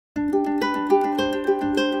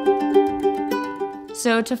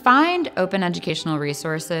So to find open educational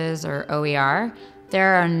resources, or OER,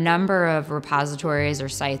 there are a number of repositories or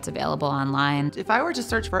sites available online. If I were to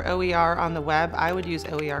search for OER on the web, I would use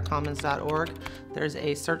oercommons.org. There's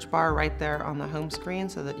a search bar right there on the home screen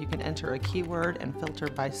so that you can enter a keyword and filter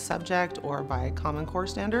by subject or by Common Core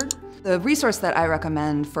standard. The resource that I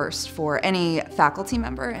recommend first for any faculty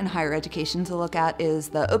member in higher education to look at is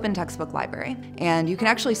the Open Textbook Library. And you can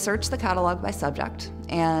actually search the catalog by subject,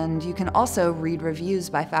 and you can also read reviews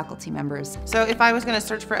by faculty members. So if I was going to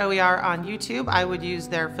search for OER on YouTube, I would use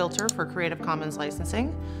their filter for Creative Commons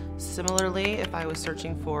licensing. Similarly, if I was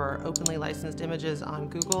searching for openly licensed images on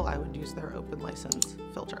Google, I would use their open license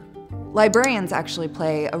filter. Librarians actually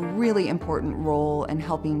play a really important role in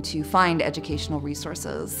helping to find educational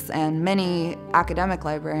resources, and many academic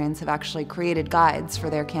librarians have actually created guides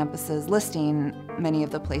for their campuses listing many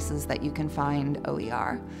of the places that you can find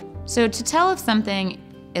OER. So to tell if something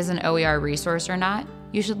is an OER resource or not,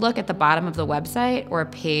 you should look at the bottom of the website or a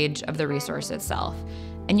page of the resource itself.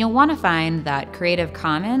 And you'll want to find that Creative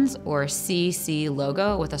Commons or CC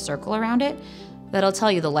logo with a circle around it that'll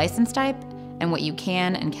tell you the license type and what you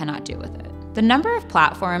can and cannot do with it. The number of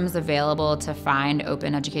platforms available to find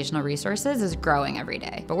open educational resources is growing every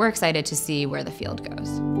day, but we're excited to see where the field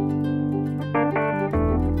goes.